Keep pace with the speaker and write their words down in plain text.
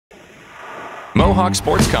Mohawk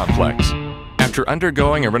Sports Complex. After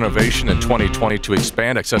undergoing a renovation in 2020 to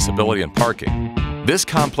expand accessibility and parking, this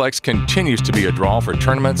complex continues to be a draw for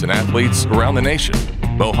tournaments and athletes around the nation.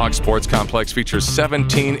 Mohawk Sports Complex features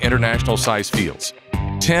 17 international-sized fields,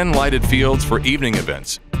 10 lighted fields for evening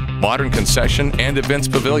events, modern concession and events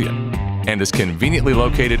pavilion, and is conveniently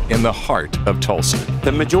located in the heart of Tulsa.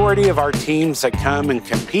 The majority of our teams that come and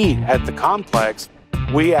compete at the complex,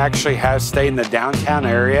 we actually have stayed in the downtown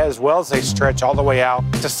area, as well as they stretch all the way out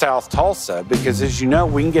to South Tulsa, because as you know,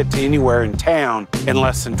 we can get to anywhere in town in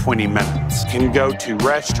less than 20 minutes. You can go to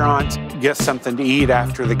restaurants, get something to eat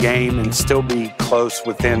after the game, and still be close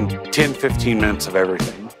within 10-15 minutes of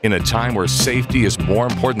everything. In a time where safety is more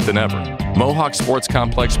important than ever, Mohawk Sports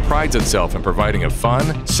Complex prides itself in providing a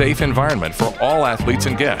fun, safe environment for all athletes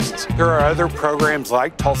and guests. There are other programs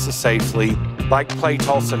like Tulsa Safely, like Play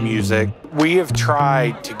Tulsa Music. We have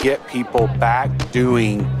tried to get people back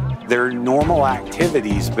doing their normal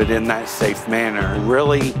activities, but in that safe manner.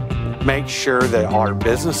 Really make sure that our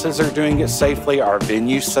businesses are doing it safely, our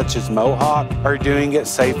venues such as Mohawk are doing it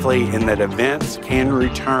safely, and that events can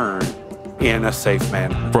return in a safe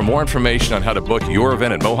manner. For more information on how to book your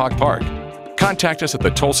event at Mohawk Park, contact us at the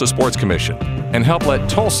Tulsa Sports Commission and help let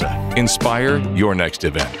Tulsa inspire your next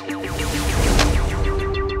event.